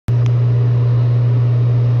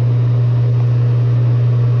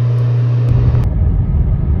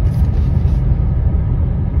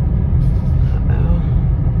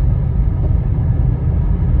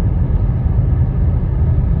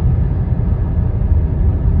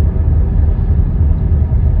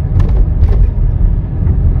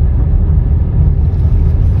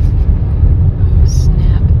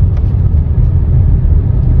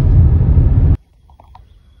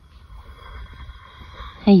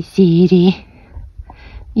Hi, Sadie.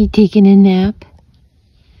 You taking a nap?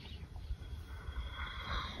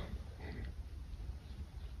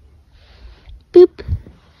 Boop.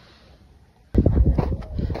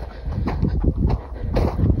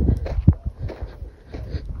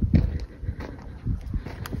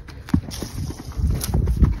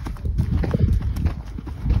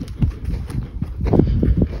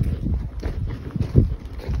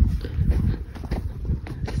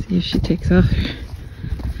 See if she takes off.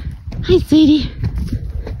 Hi, Sadie.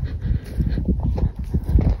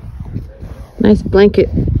 Nice blanket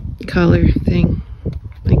collar thing.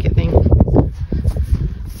 Blanket thing.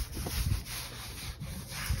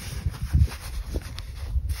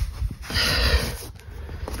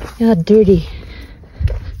 Yeah, dirty.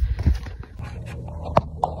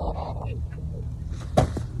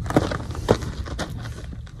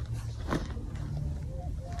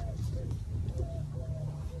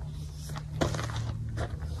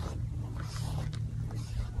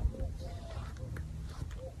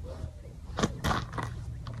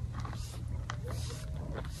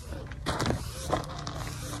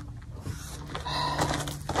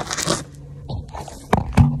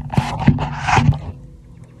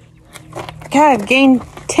 God, I've gained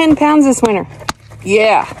 10 pounds this winter.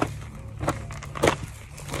 Yeah.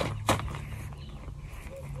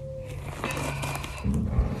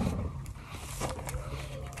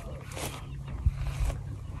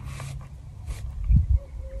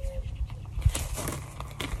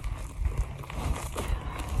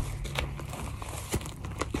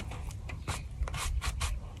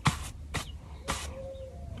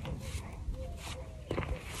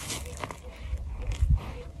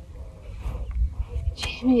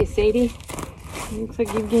 Hey, Sadie. Looks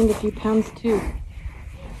like you've gained a few pounds too.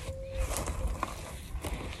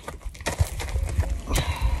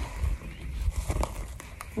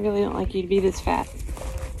 I really don't like you to be this fat.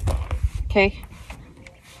 Okay?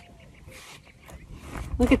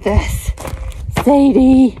 Look at this.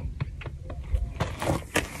 Sadie!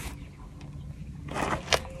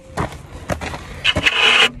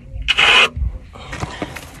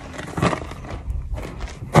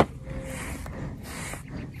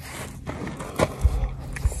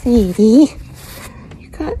 Sadie,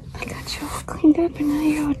 I got you all cleaned up and now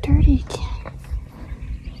you're all dirty again.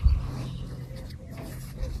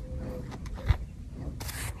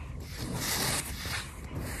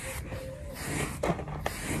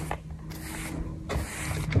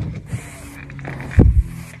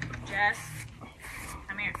 Jess,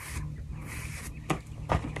 come here.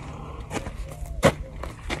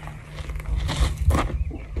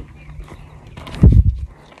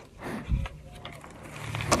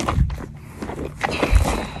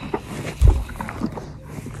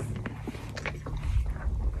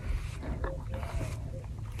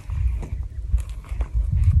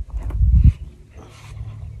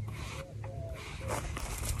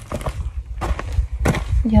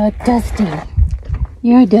 You're dusty.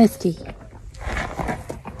 You're dusty.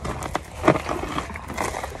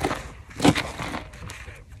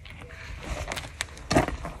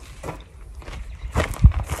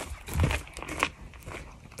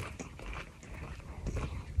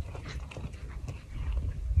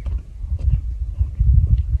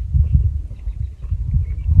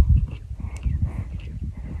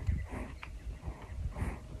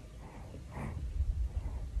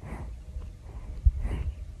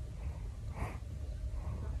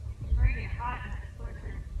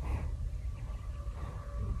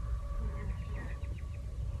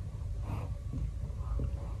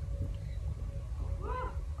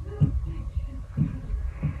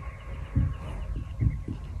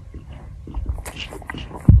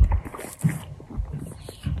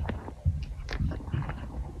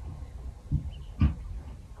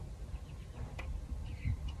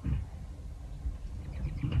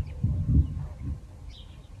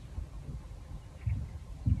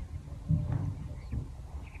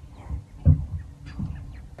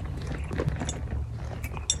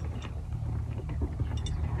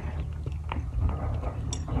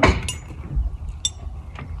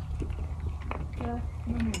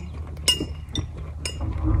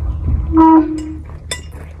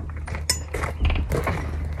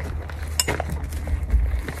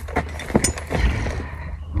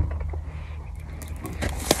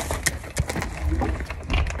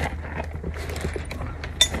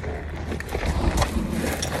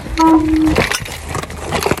 I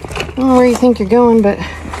don't know where you think you're going, but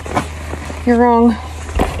you're wrong.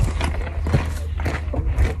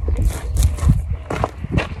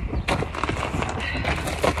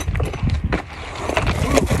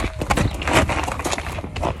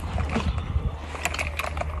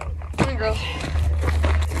 Come on, girl.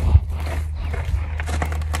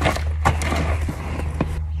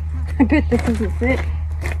 I bet this doesn't fit.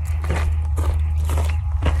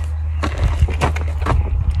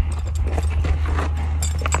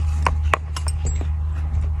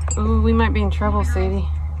 Oh, we might be in trouble, Sadie.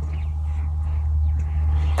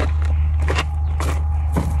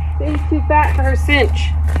 Sadie's too fat for her cinch.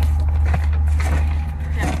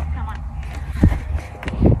 Yeah, come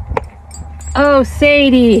on. Oh,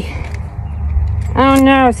 Sadie. Oh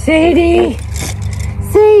no, Sadie.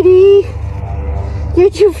 Sadie. You're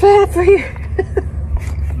too fat for your...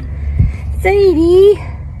 Sadie.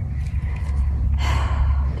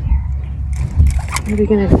 What are we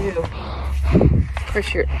gonna do? Of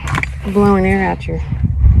course, you're blowing air out your...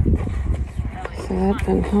 So that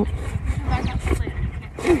doesn't help. Come back up the lid.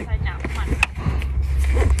 Upside down. Come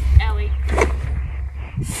on. Ellie.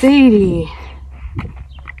 Sadie.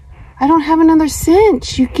 I don't have another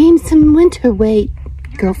cinch. You gained some winter weight,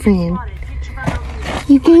 girlfriend. Get your butt over here.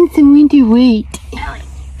 You gained some winter weight. Ellie.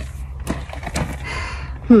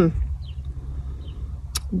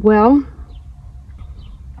 Well,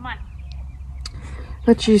 Come on.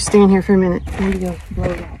 let you stand here for a minute. Let me go blow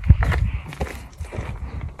it out.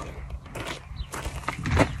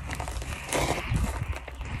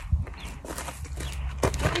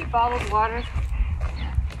 Do you need bottled water?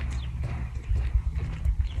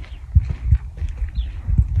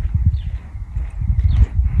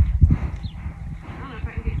 I don't know if I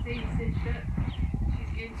can get Sadie cinched up.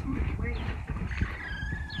 She's gained too much weight. I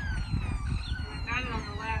got it on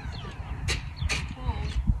the last pull.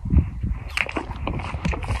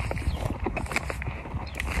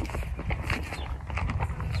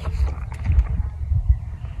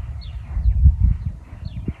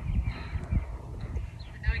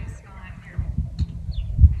 Now you can smell that here.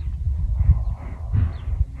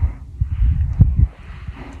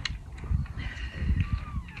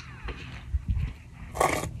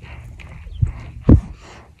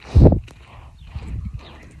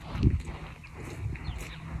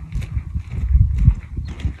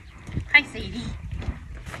 Hi, Sadie.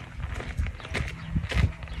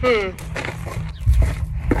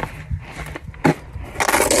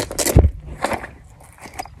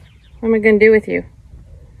 What am I gonna do with you?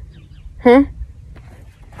 Huh?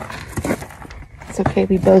 It's okay,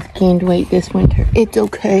 we both gained weight this winter. It's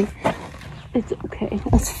okay. It's okay.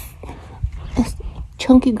 Us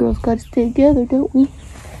chunky girls gotta stay together, don't we?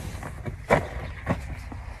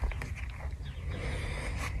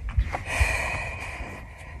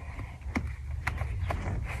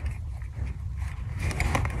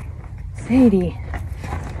 Sadie.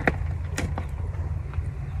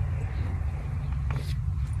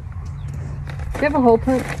 Do you have a hole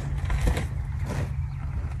punch?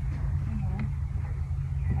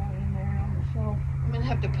 I'm gonna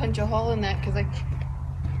have to punch a hole in that because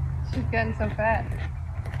she's gotten so fat.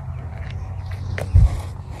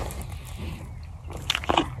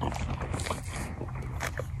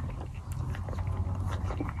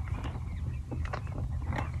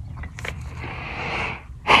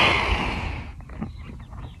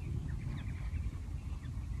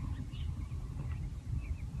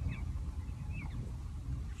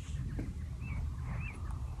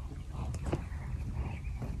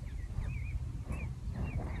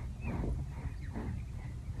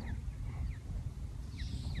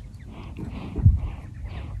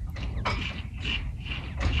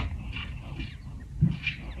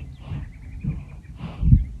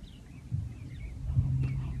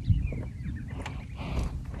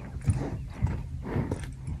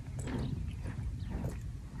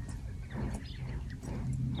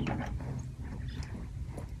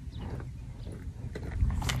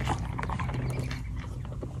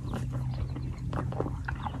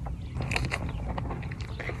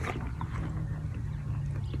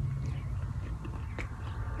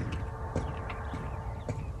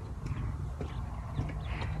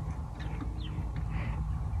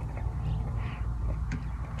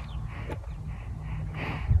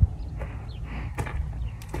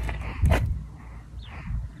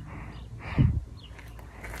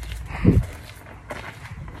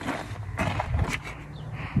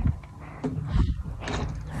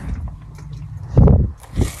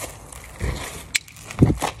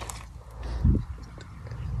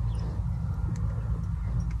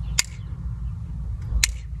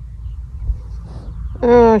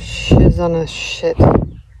 Oh, shiz on a shit.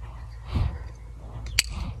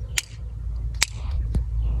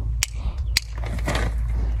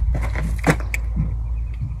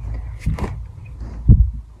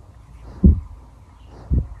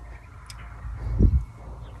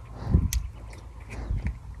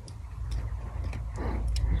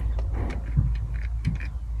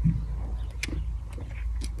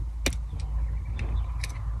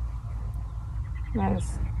 That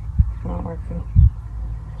is not working.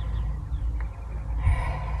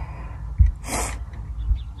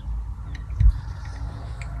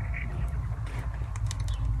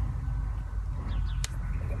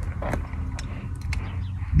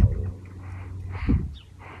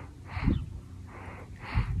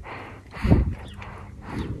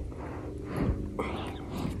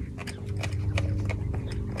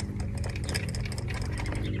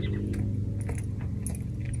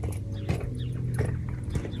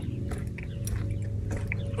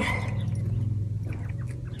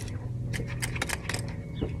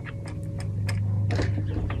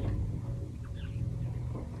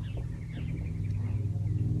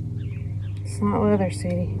 It's not leather,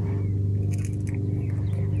 sweetie.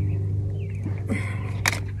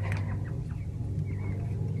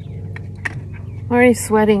 I'm already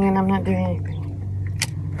sweating and I'm not doing anything.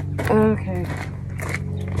 Okay.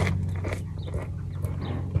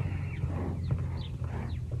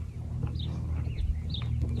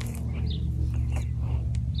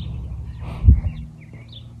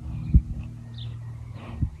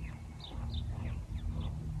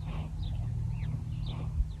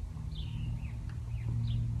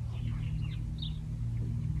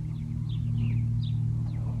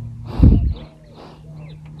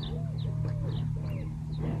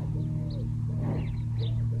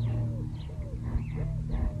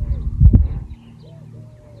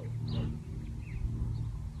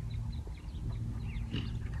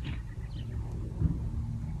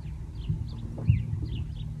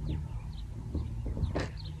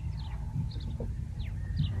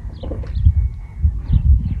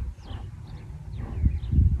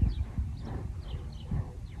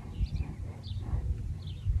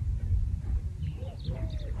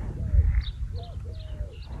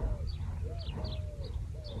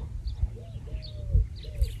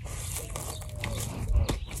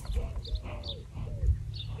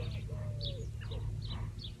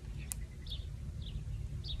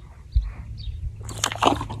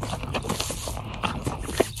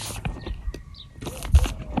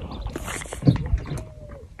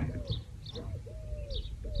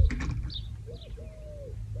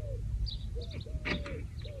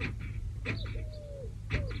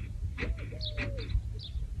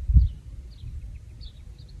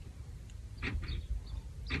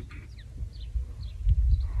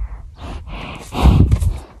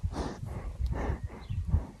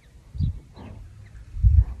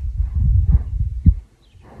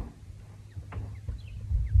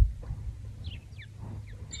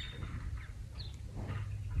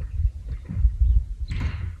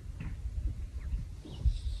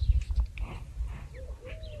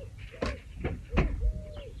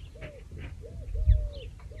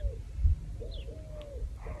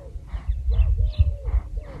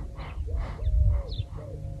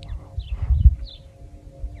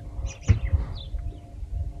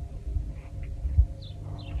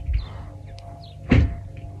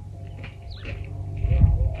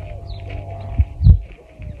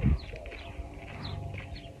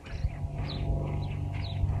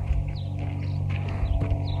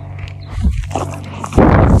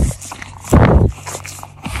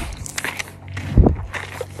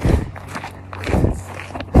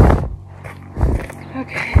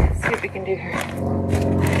 We can do her.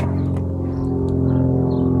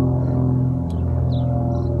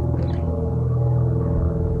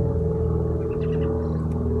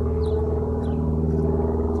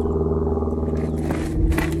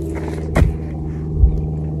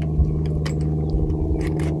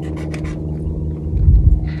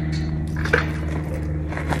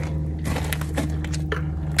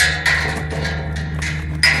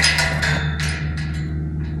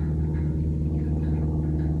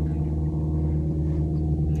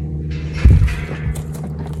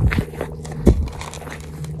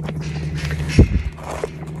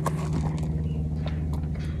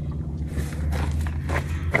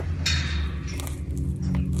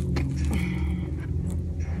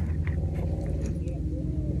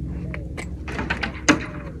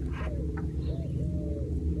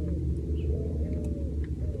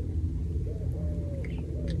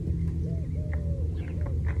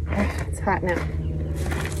 It's hot now.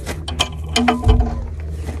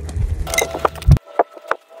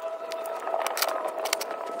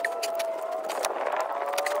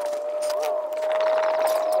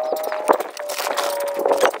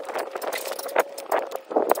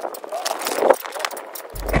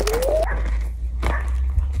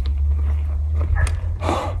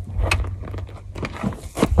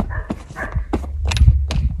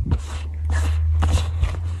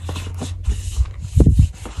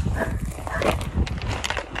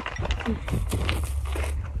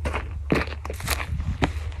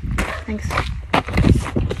 Thanks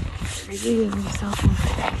for reading yourself in the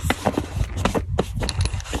face.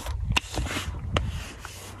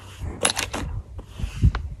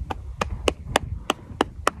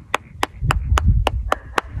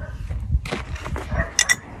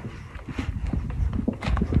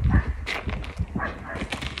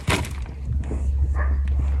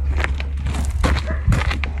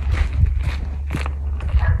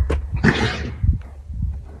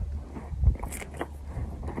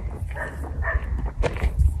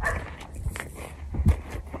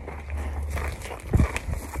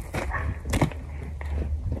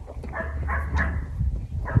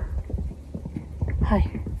 Hi.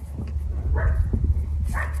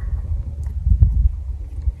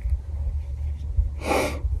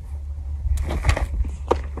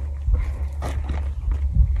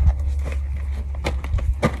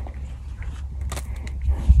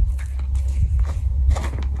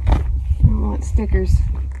 We don't want stickers,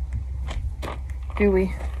 do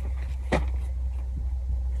we?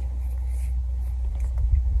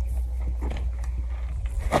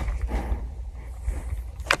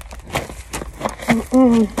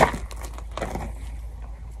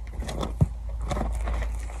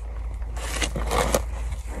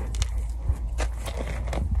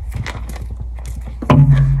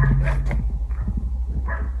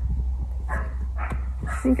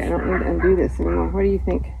 I think I don't need to undo this anymore. What do you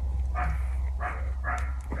think?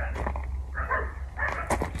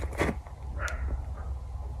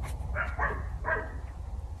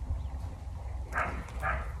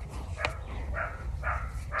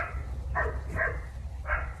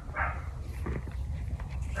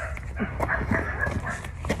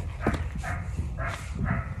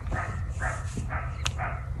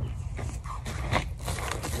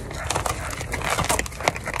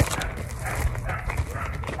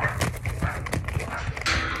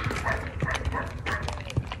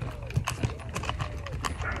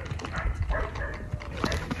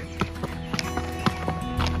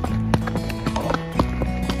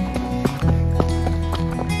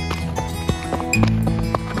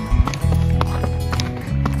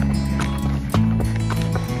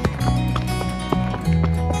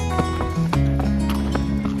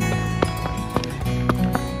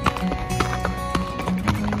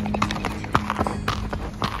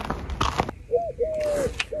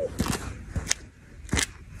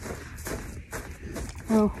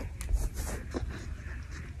 Oh.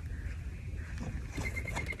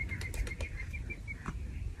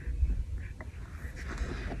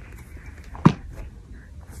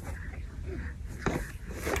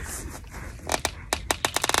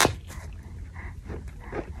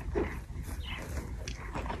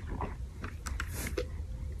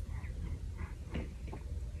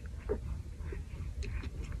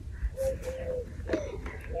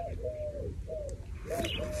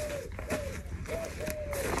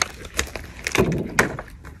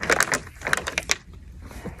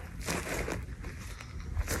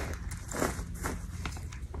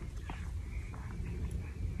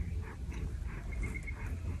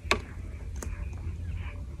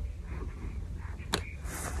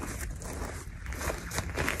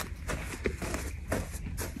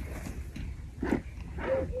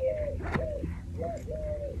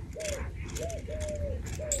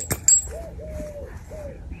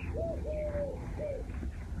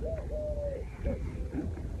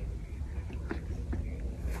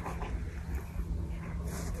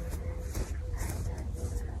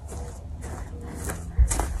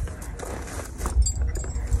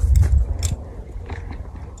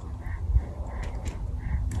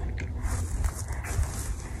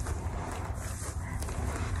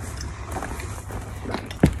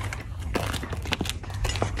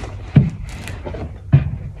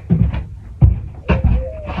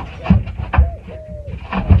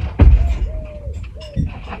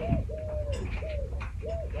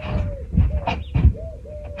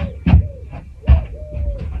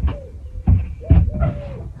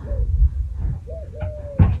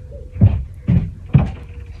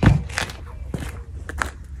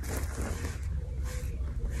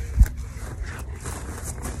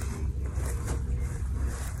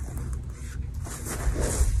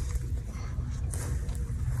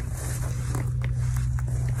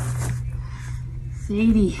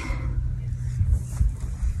 Sadie,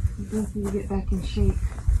 you both need to get back in shape.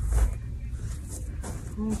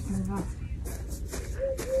 Let's move on.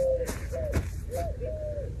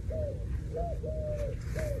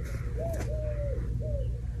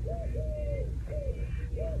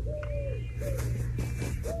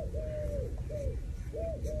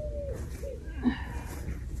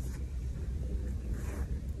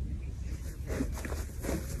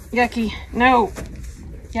 Yucky. No.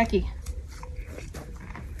 Yucky.